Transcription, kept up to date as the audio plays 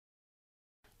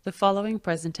The following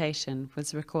presentation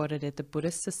was recorded at the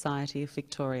Buddhist Society of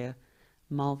Victoria,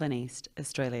 Malvern East,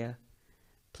 Australia.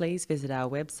 Please visit our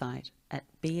website at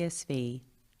bsv.net.au.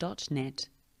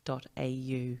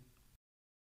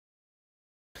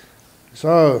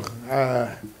 So,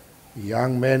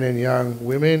 young men and young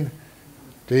women,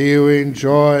 do you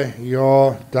enjoy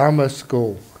your Dhamma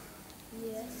school?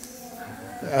 Yes.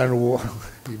 And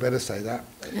you better say that.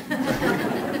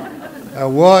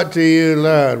 And what do you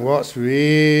learn? What's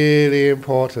really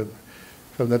important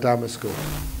from the Dhamma school?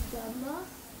 Dhamma.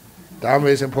 Dhamma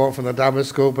is important from the Dhamma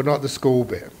school, but not the school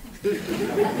bit.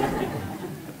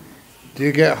 Do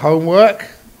you get homework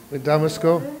with Dhamma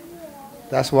school?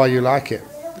 That's why you like it.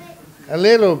 A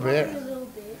little bit. A little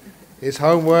bit. Is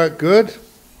homework good?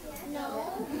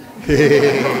 No.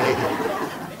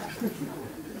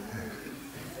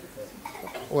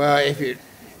 Well,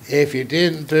 if you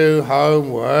didn't do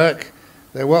homework,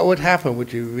 then what would happen?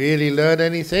 Would you really learn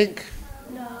anything?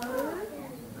 No.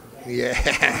 Yeah.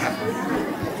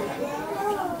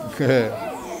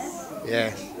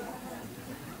 Yes.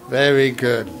 Very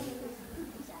good.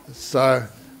 So,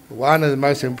 one of the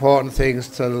most important things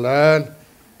to learn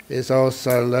is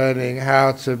also learning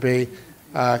how to be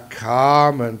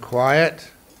calm and quiet.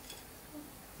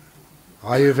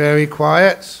 Are you very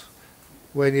quiet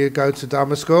when you go to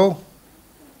Dhamma school?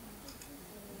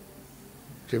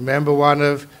 Do you remember one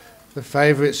of the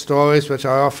favourite stories which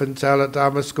I often tell at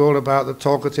Dhamma school about the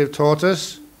talkative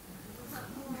tortoise?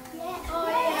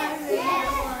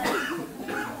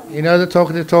 You know the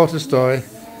talkative tortoise story?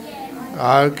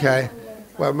 Okay.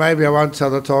 Well, maybe I won't tell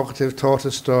the talkative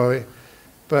tortoise story,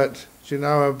 but do you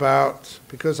know about,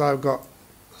 because I've got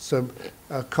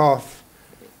a cough,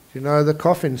 do you know the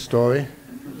coffin story?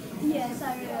 Yes,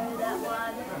 I remember that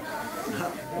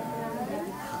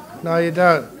one. No, you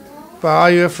don't. But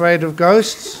are you afraid of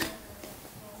ghosts?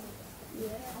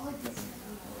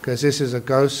 Because this is a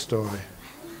ghost story.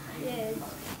 Yes.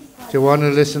 Do you want to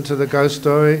listen to the ghost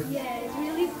story? Yeah, it's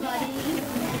really funny.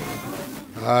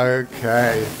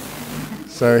 Okay.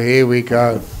 So here we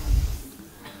go.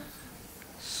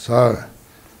 So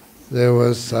there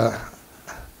was a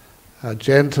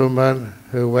gentleman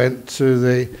who went to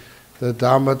the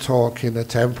Dhamma talk in the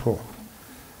temple.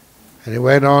 And he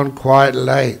went on quite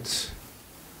late.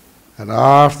 And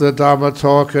after the Dhamma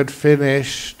talk had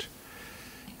finished,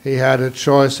 he had a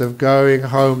choice of going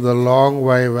home the long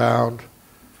way round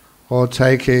or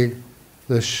taking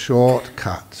the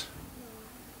shortcut.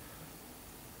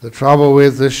 The trouble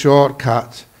with the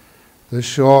shortcut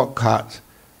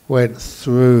went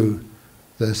through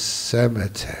the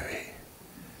cemetery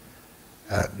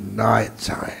at night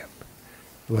time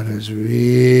when it was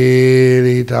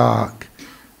really dark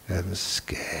and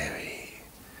scary.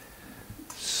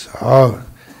 So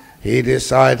he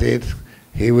decided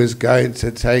he was going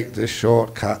to take the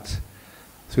shortcut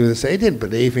through the city. He didn't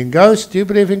believe in ghosts. Do you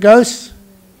believe in ghosts?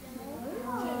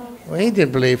 Well, he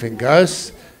didn't believe in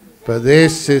ghosts, but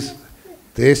this is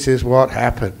what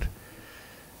happened.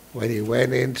 When he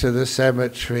went into the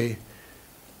cemetery,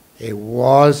 it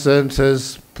wasn't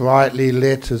as brightly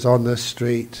lit as on the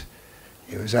street.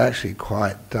 It was actually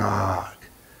quite dark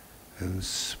and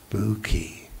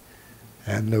spooky.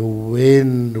 And the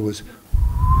wind was...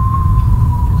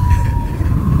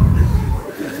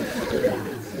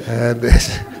 and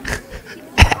this...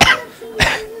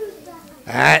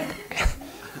 and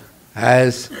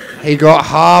as he got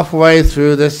halfway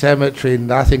through the cemetery,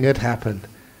 nothing had happened.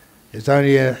 There's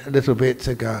only a little bit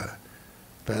to go.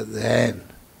 But then,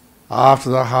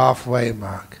 after the halfway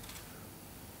mark,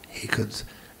 he could...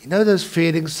 You know those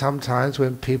feelings sometimes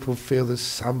when people feel there's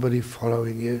somebody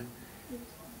following you?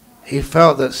 He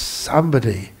felt that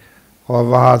somebody, or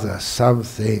rather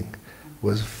something,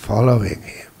 was following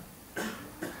him.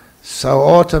 So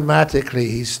automatically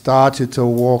he started to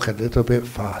walk a little bit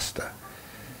faster.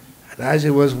 And as he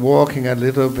was walking a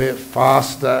little bit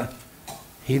faster,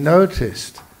 he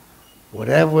noticed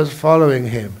whatever was following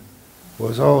him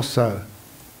was also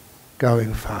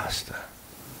going faster.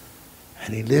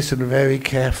 And he listened very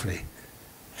carefully.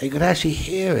 And you could actually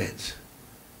hear it.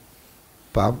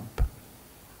 Bump,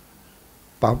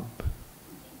 bump,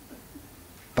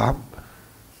 bump.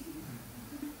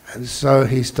 And so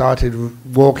he started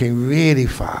walking really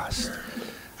fast.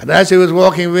 And as he was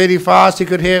walking really fast, he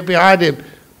could hear it behind him.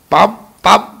 Bump,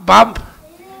 bump, bump.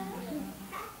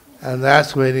 And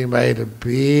that's when he made a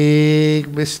big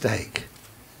mistake.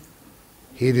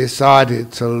 He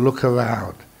decided to look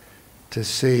around to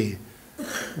see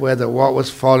whether what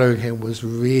was following him was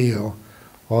real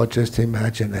or just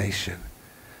imagination.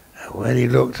 And when he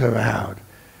looked around,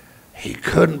 he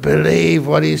couldn't believe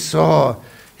what he saw.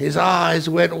 His eyes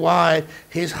went wide,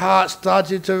 his heart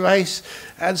started to race,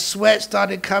 and sweat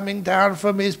started coming down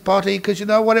from his body, because you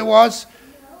know what it was?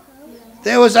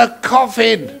 There was a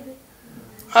coffin,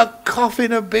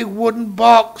 a big wooden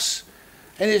box,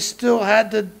 and it still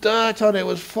had the dirt on it. It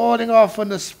was falling off on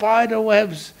the spider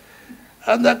webs,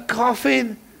 and the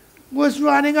coffin was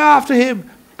running after him.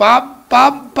 Bump,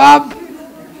 bump, bump.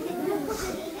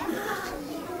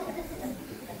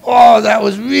 Oh, that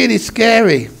was really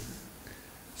scary.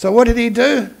 So what did he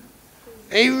do?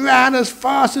 He ran as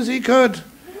fast as he could.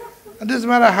 It doesn't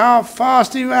matter how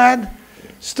fast he ran,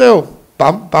 still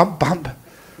bump, bump, bump.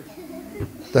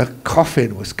 The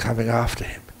coffin was coming after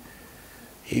him.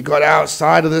 He got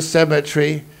outside of the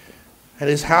cemetery, and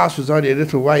his house was only a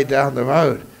little way down the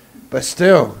road. But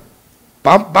still,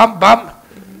 bump, bump, bump.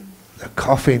 The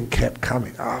coffin kept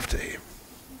coming after him.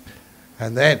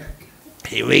 And then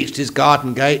he reached his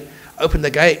garden gate, opened the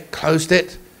gate, closed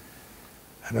it.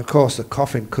 And of course the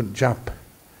coffin couldn't jump.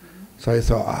 So he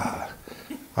thought,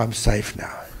 I'm safe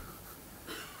now.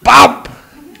 Bump!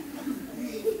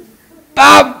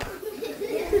 Bump!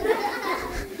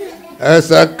 As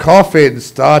the coffin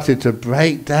started to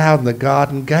break down the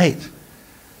garden gate.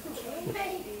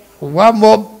 One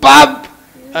more bump!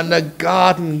 And the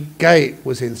garden gate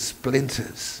was in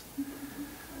splinters.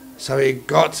 So he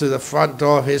got to the front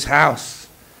door of his house.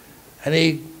 And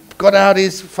he got out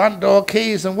his front door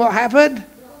keys, and what happened?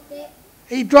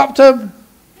 He dropped them.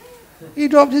 He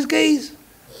dropped his keys.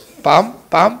 Bump,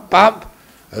 bump, bump,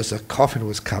 as the coffin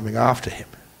was coming after him.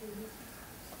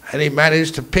 And he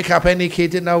managed to pick up any key,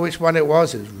 didn't know which one it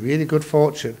was. It was really good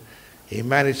fortune. He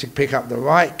managed to pick up the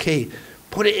right key,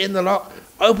 put it in the lock,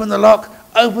 open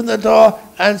the door,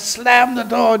 and slam the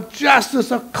door just as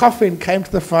the coffin came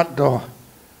to the front door.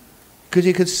 Because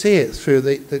you could see it through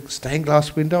the stained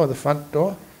glass window of the front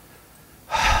door.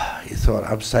 He thought,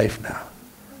 I'm safe now.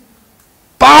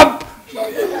 Bump!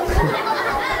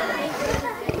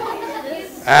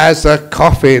 As the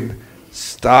coffin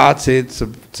started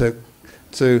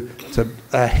to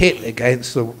hit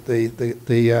against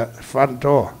the front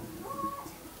door.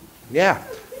 Yeah,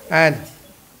 and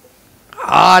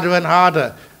harder and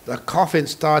harder, the coffin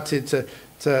started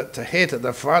to hit at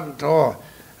the front door.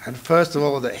 And first of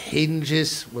all, the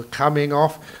hinges were coming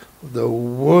off, the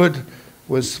wood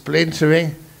was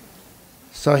splintering.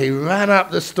 So he ran up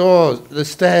the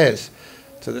stairs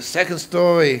to the second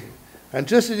story, and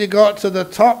just as he got to the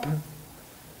top,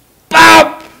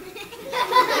 bump!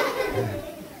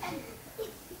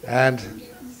 And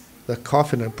the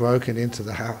coffin had broken into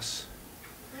the house.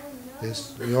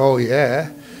 Oh yeah,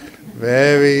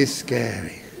 very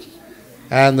scary.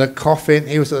 And the coffin,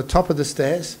 he was at the top of the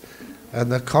stairs, and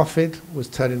the coffin was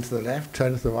turning to the left,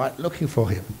 turning to the right, looking for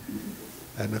him.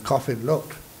 And the coffin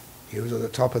looked. He was at the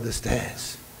top of the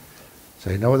stairs. So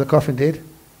you know what the coffin did?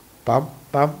 Bump,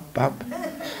 bump, bump.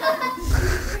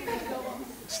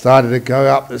 Started to go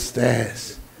up the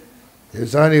stairs. There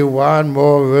was only one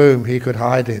more room he could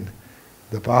hide in,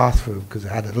 the bathroom, because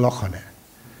it had a lock on it.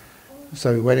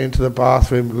 So he went into the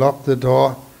bathroom, locked the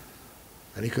door,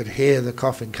 and he could hear the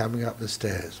coffin coming up the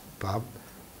stairs. Bump,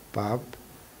 bump,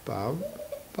 bump,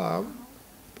 bump,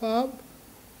 bump,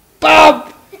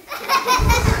 bump!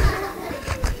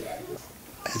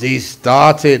 As he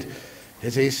started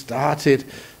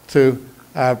to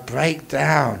break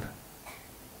down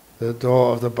the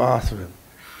door of the bathroom.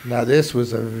 Now this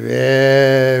was a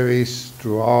very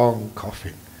strong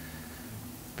coffin,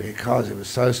 because it was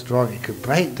so strong it could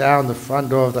break down the front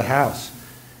door of the house.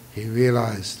 He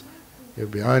realized it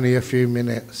would be only a few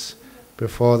minutes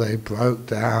before they broke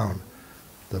down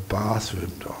the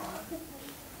bathroom door.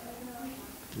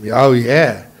 Oh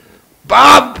yeah,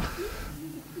 bump!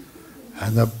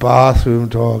 And the bathroom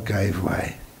door gave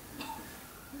way.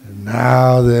 And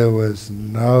now there was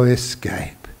no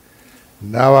escape,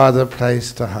 no other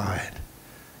place to hide,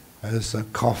 as the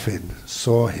coffin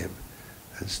saw him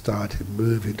and started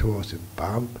moving towards him.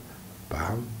 Bump,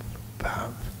 bump,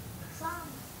 bump.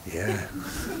 Yeah.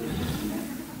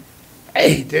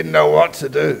 He didn't know what to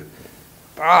do,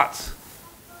 but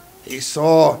he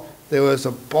saw there was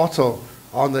a bottle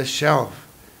on the shelf.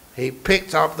 He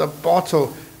picked up the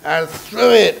bottle and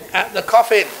threw it at the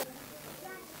coffin.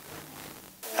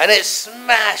 And it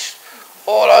smashed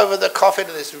all over the coffin,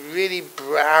 and this really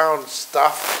brown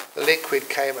stuff, liquid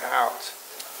came out.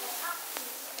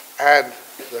 And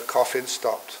the coffin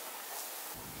stopped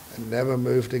and never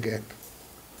moved again.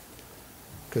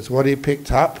 Because what he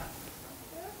picked up?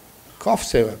 Cough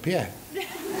syrup, yeah.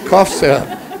 Cough syrup.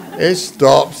 It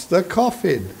stops the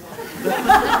coffin.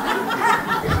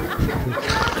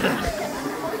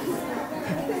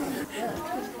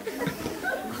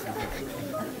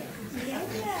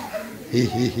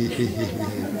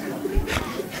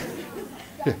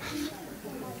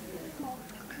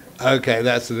 Okay,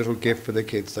 that's a little gift for the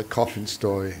kids, the coffin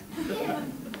story.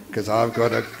 Because I've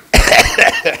got a...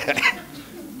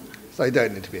 So you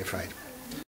don't need to be afraid.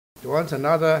 Do you want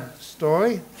another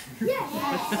story?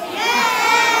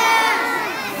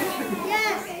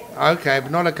 Okay,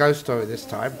 but not a ghost story this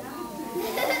time.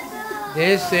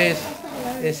 This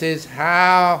is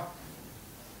how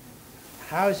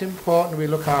it's important we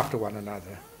look after one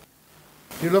another.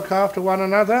 Do you look after one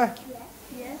another?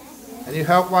 Yes. And you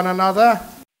help one another?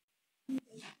 Do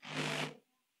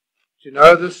you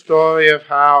know the story of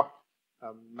how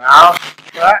a mouse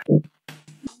trap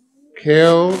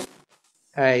killed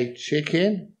a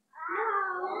chicken,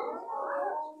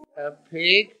 a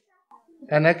pig,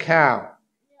 and a cow?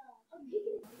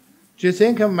 Do you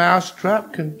think a mouse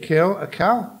trap can kill a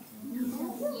cow?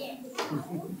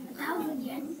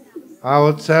 I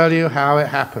will tell you how it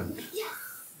happened.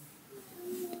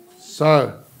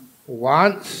 So,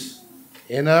 once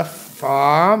in a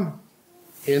farm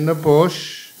in the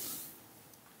bush,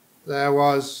 there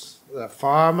was the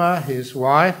farmer, his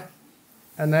wife,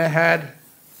 and they had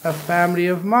a family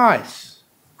of mice.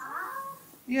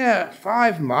 Yeah,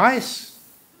 5 mice.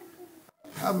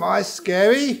 Are mice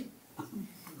scary?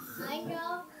 I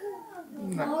know.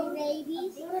 No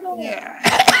babies.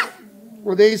 Yeah.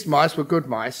 Well, these mice were good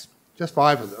mice, just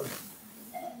 5 of them.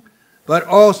 But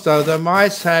also the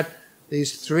mice had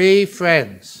these 3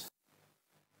 friends.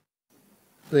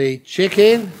 The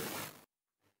chicken,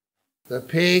 the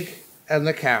pig, and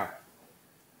the cow.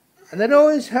 And they'd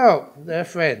always help their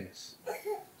friends.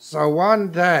 So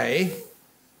one day,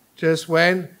 just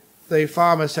when the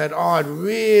farmer said, "Oh, I'd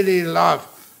really love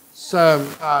some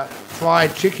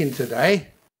fried chicken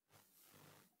today,"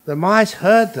 the mice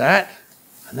heard that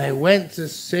and they went to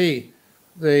see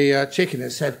the chicken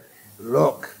and said,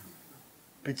 "Look,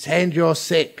 pretend you're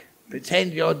sick,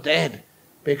 pretend you're dead,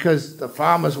 because the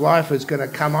farmer's wife is going to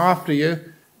come after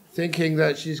you thinking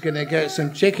that she's going to get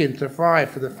some chicken to fry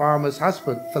for the farmer's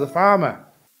husband, for the farmer."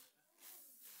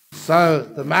 So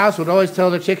the mouse would always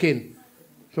tell the chicken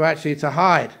to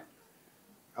hide.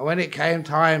 And when it came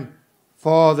time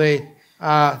for the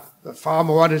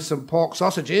farmer wanted some pork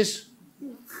sausages,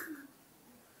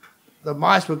 the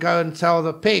mice would go and tell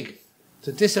the pig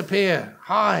to disappear,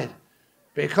 hide,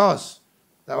 because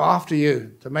they're after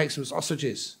you to make some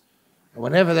sausages. And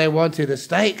whenever they wanted a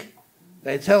steak,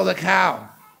 they'd tell the cow,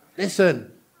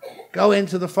 "Listen, go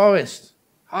into the forest,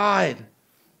 hide,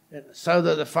 so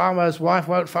that the farmer's wife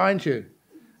won't find you."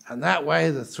 And that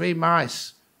way the 3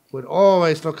 mice would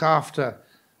always look after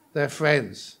their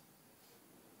friends,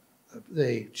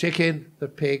 the chicken, the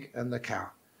pig, and the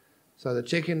cow. So the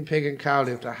chicken, pig, and cow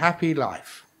lived a happy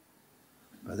life.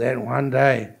 But then one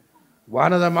day,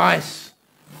 one of the mice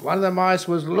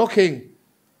was looking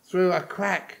through a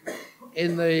crack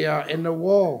in the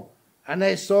wall, and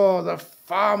they saw the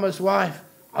farmer's wife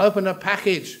open a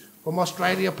package from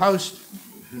Australia Post.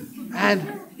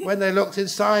 And when they looked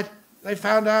inside, they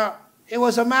found out it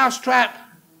was a mouse trap.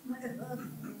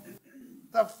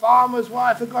 The farmer's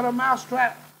wife had got a mouse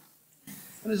trap.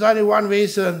 And there's only one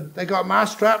reason they got a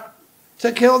mouse trap: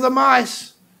 to kill the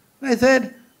mice. They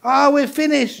said, "Oh, we're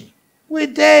finished. We're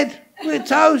dead. We're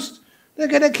toast. They're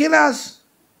going to kill us."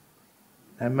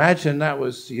 Imagine that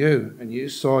was you and you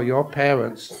saw your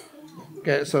parents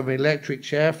get some electric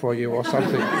chair for you or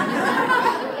something.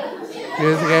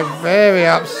 You'd get very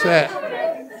upset.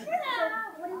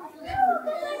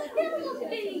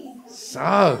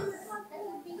 So,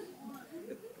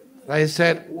 they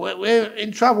said, "We're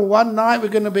in trouble. One night we're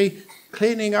going to be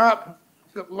cleaning up,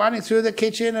 running through the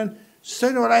kitchen, and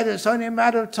sooner or later, it's only a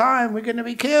matter of time, we're going to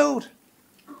be killed.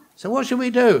 So what should we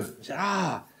do?" They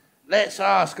said, "Let's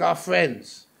ask our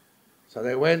friends." So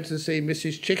they went to see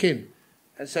Mrs. Chicken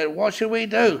and said, "What should we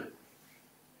do?"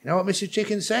 You know what Mrs.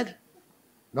 Chicken said?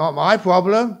 "Not my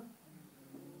problem.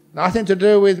 Nothing to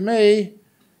do with me.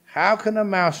 How can a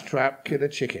mousetrap kill a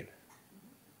chicken?"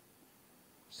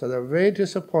 So they're very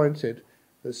disappointed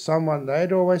that someone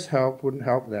they'd always helped wouldn't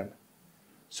help them.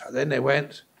 So then they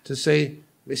went to see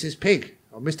Mrs. Pig,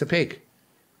 or Mr. Pig.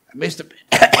 And Mr. Pig,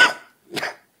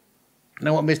 you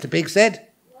know what Mr. Pig said?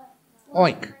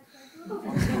 "Oink."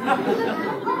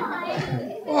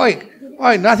 Oink.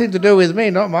 Oink, nothing to do with me,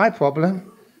 not my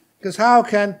problem. Because how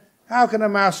can a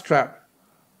mousetrap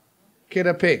kill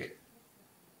a pig?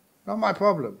 Not my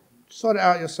problem. Sort it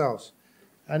out yourselves.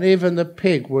 And even the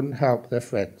pig wouldn't help their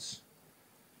friends.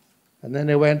 And then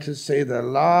they went to see the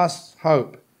last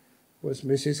hope was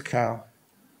Mrs. Cow.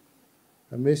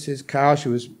 And Mrs. Cow, she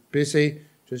was busy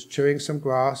just chewing some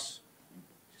grass.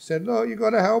 She said, "Look, you've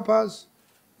got to help us.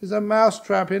 There's a mouse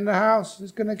trap in the house.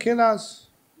 It's going to kill us.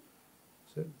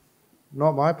 I said,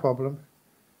 not my problem.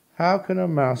 How can a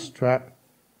mouse trap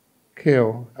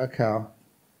kill a cow?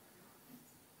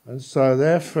 And so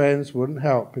their friends wouldn't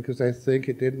help because they think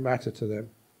it didn't matter to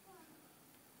them.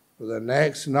 But the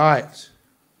next night,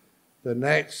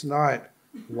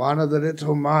 one of the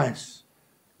little mice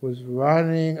was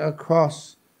running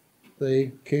across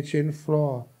the kitchen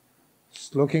floor,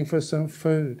 looking for some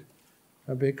food.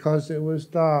 And because it was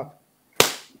dark,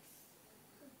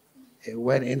 it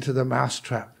went into the mouse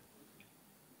trap.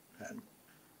 And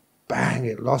bang,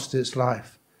 it lost its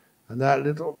life. And that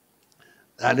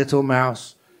little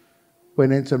mouse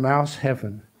went into mouse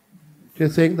heaven. Do you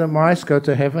think the mice go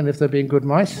to heaven if they're being good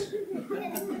mice?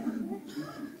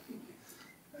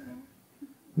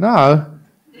 No.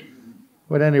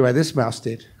 But anyway, this mouse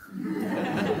did.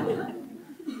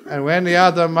 And when the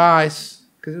other mice,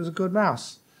 because it was a good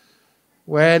mouse,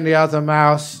 when the other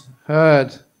mouse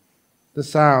heard the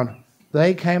sound,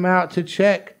 they came out to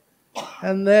check.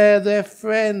 And there their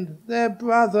friend, their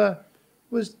brother,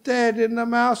 was dead in the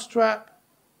mouse trap.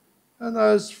 And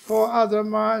those 4 other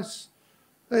mice,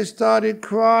 they started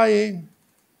crying.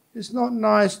 It's not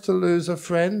nice to lose a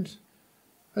friend.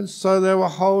 And so they were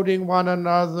holding one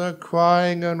another,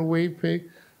 crying and weeping,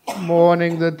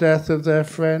 mourning the death of their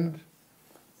friend.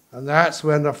 And that's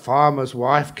when the farmer's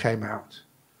wife came out.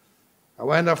 And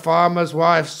when the farmer's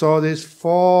wife saw these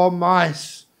 4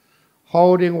 mice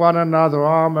holding one another,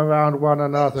 arm around one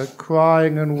another,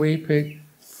 crying and weeping,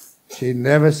 she'd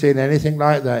never seen anything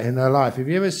like that in her life. Have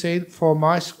you ever seen 4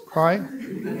 mice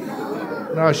crying?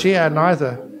 No, she hadn't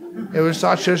either. It was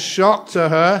such a shock to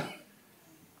her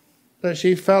that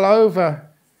she fell over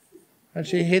and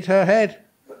she hit her head.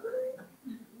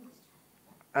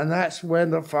 And that's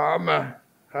when the farmer,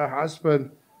 her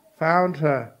husband, found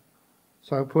her,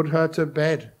 so put her to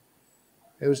bed.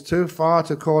 It was too far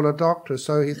to call a doctor,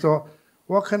 so he thought,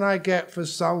 what can I get for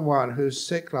someone who's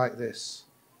sick like this?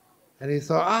 And he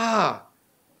thought,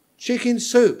 chicken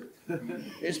soup.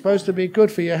 It's supposed to be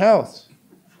good for your health.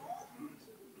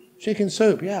 Chicken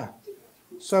soup, yeah.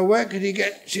 So where could he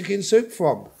get chicken soup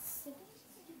from?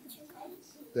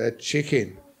 The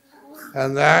chicken.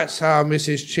 And that's how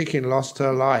Mrs. Chicken lost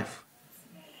her life.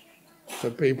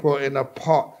 To be put in a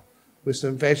pot with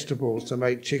some vegetables to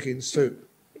make chicken soup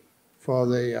for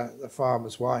the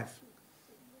farmer's wife.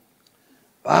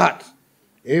 But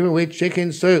even with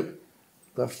chicken soup,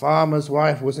 the farmer's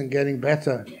wife wasn't getting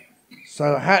better.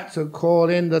 So had to call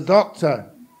in the doctor.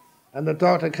 And the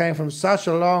doctor came from such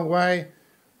a long way,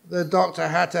 the doctor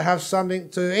had to have something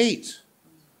to eat.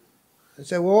 He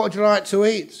said, well, what would you like to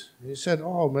eat? He said,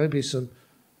 maybe some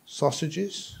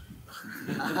sausages.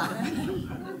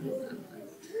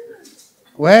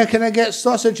 Where can I get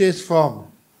sausages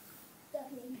from?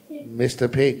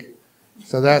 Mr. Pig.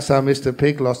 So that's how Mr.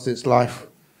 Pig lost its life,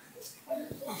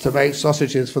 to make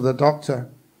sausages for the doctor.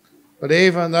 But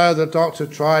even though the doctor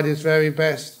tried his very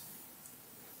best,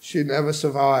 she never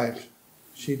survived.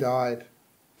 She died,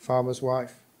 farmer's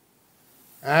wife.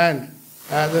 And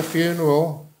at the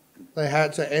funeral, they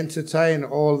had to entertain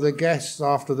all the guests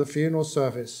after the funeral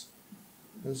service.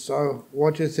 And so,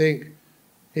 what do you think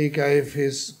he gave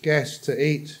his guests to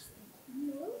eat?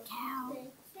 Cow.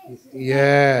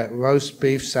 Yeah, roast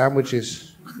beef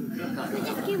sandwiches.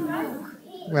 And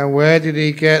where did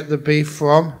he get the beef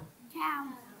from? Cow.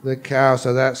 The cow.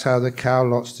 So that's how the cow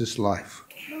lost its life.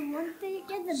 But once they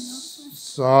get the milk.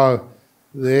 So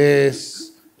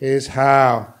this is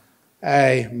how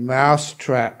a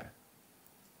mousetrap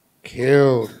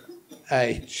killed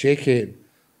a chicken,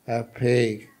 a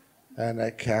pig, and a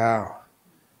cow.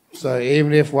 So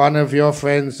even if one of your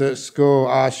friends at school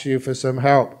asks you for some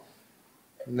help,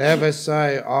 never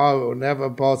say, it will never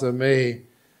bother me,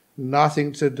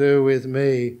 nothing to do with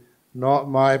me, not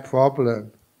my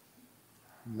problem.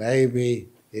 Maybe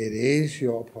it is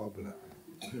your problem.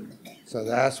 So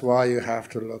that's why you have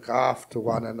to look after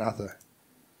one another.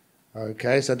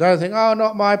 Okay, so don't think,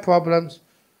 not my problems.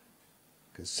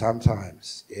 Because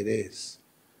sometimes it is.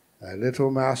 A little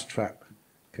mousetrap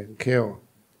can kill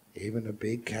even a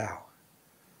big cow.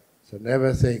 So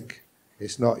never think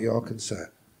it's not your concern.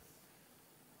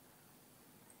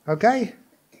 Okay?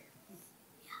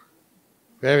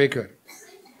 Very good.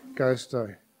 Ghost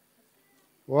story.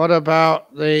 What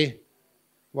about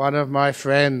one of my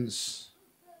friends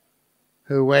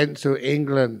who went to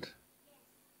England?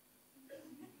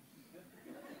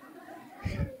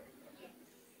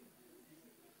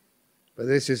 But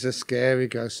this is a scary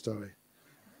ghost story.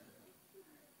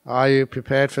 Are you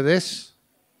prepared for this?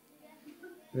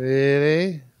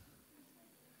 Really?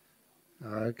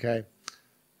 Okay.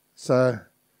 So,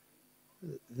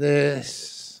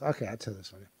 okay, I'll tell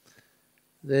this one.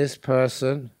 This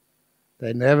person,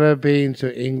 they'd never been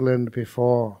to England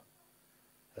before.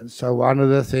 And so one of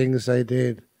the things they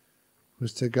did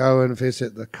was to go and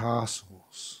visit the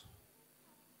castles.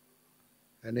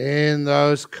 And in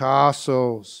those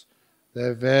castles,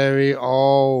 they're very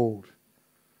old.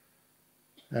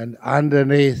 And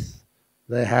underneath,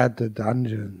 they had the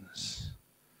dungeons.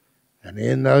 And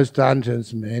in those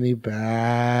dungeons, many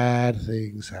bad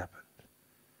things happened.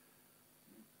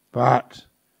 But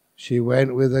she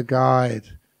went with a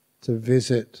guide to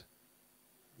visit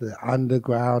the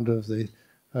underground of the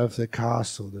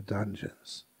castle, the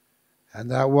dungeons.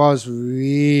 And that was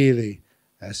really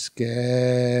a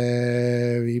scary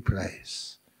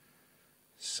place.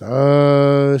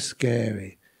 So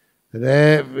scary that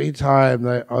every time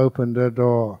they opened the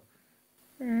door,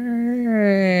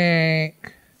 and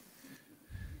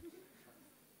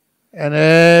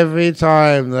every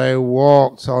time they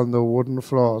walked on the wooden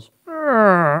floors,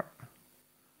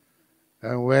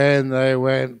 and when they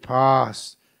went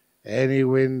past any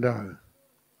window,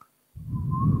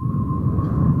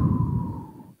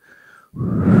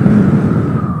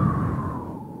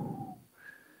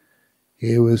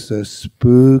 it was the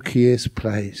spookiest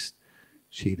place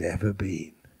she'd ever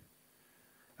been.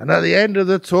 And at the end of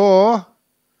the tour,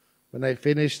 when they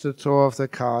finished the tour of the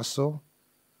castle,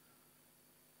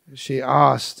 she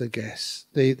asked the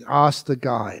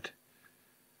guide,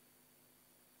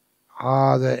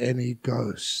 "Are there any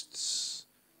ghosts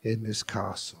in this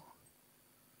castle?"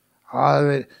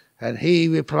 And he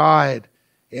replied,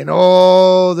 in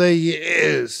all the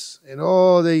years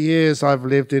I've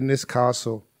lived in this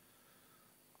castle,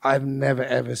 I've never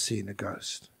ever seen a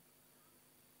ghost.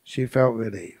 She felt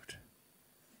relieved.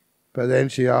 But then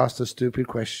she asked a stupid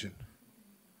question.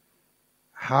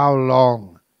 How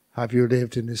long have you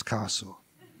lived in this castle?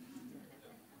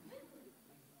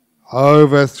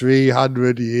 Over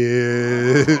 300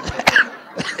 years.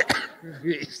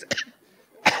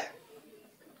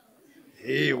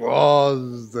 He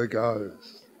was the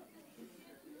ghost.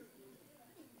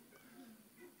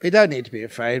 You don't need to be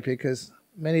afraid, because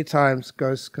many times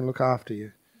ghosts can look after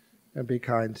you and be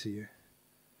kind to you.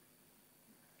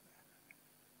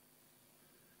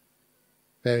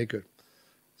 Very good.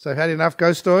 So have you had enough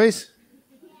ghost stories?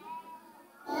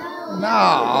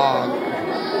 No.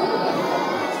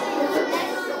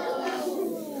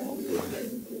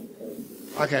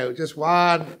 Okay, just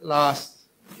one last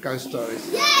ghost story.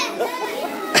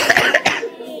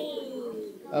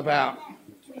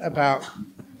 about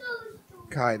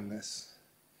kindness.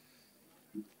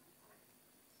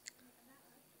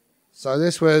 So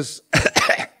this was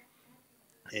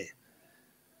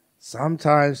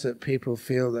sometimes that people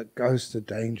feel that ghosts are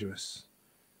dangerous,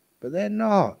 but they're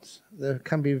not. They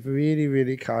can be really,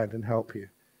 really kind and help you.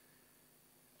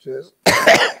 Just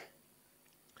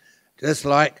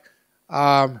like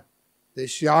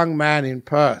this young man in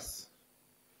Perth,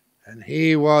 and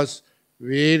he was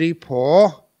really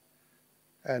poor,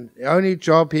 and the only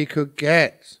job he could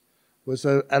get was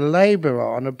a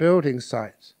labourer on a building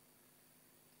site.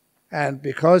 And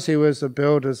because he was a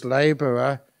builder's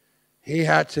labourer, he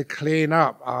had to clean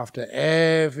up after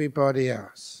everybody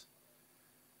else.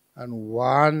 And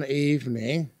one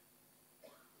evening,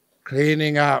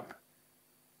 cleaning up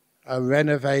a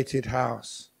renovated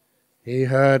house, he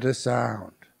heard a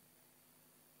sound.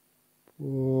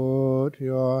 Put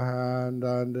your hand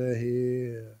under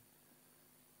here.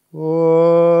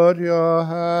 Put your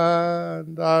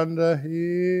hand under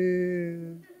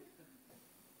here.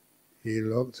 He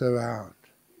looked around.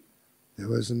 There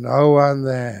was no one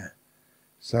there,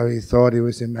 so he thought he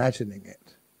was imagining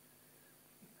it.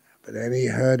 But then he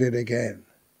heard it again.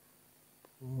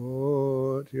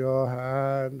 Put your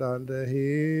hand under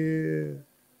here.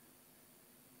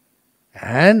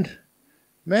 And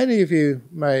many of you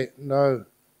may know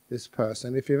this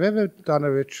person. If you've ever done a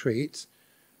retreat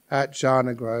at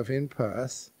Jhana Grove in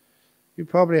Perth, you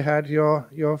probably had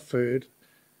your food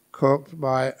cooked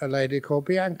by a lady called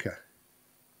Bianca.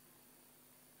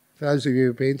 For those of you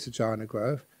who've been to Jhana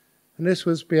Grove, and this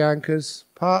was Bianca's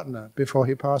partner before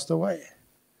he passed away.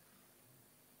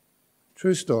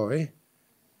 True story.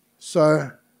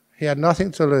 So he had nothing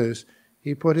to lose.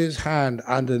 He put his hand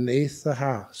underneath the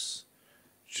house,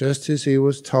 just as he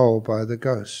was told by the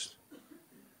ghost.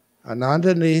 And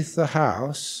underneath the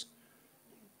house,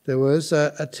 there was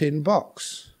a tin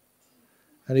box.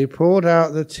 And he pulled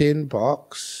out the tin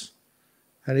box,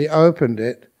 and he opened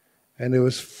it, and it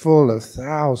was full of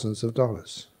thousands of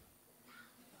dollars.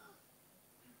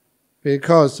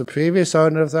 Because the previous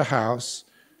owner of the house,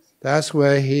 that's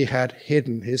where he had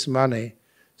hidden his money,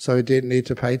 so he didn't need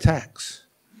to pay tax.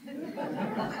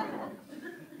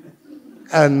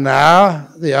 And now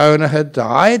the owner had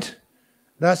died.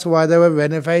 That's why they were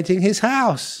renovating his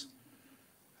house.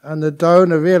 And the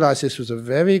donor realized this was a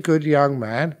very good young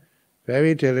man,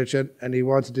 very diligent, and he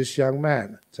wanted this young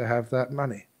man to have that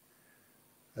money.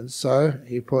 And so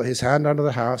he put his hand under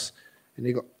the house, and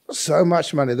he got so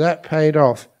much money that paid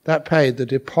the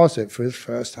deposit for his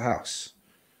first house.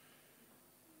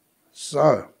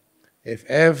 So, if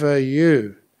ever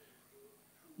you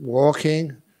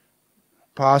walking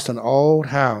past an old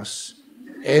house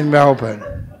in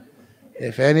Melbourne,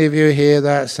 if any of you hear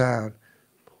that sound,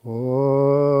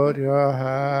 put your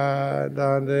hand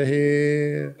under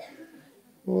here.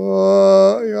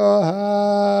 Put your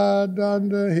hand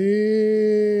under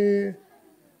here.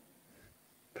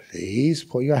 Please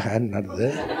put your hand under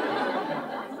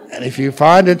there. And if you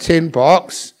find a tin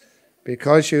box,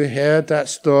 because you heard that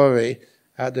story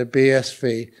at the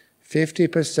BSV,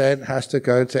 50% has to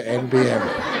go to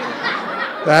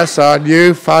NBM. That's our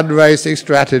new fundraising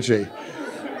strategy,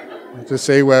 to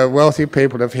see where wealthy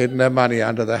people have hidden their money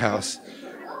under the house.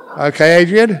 Okay,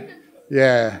 Adrian?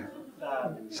 Yeah.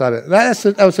 So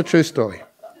that was a true story.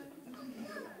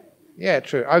 Yeah,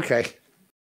 true. Okay.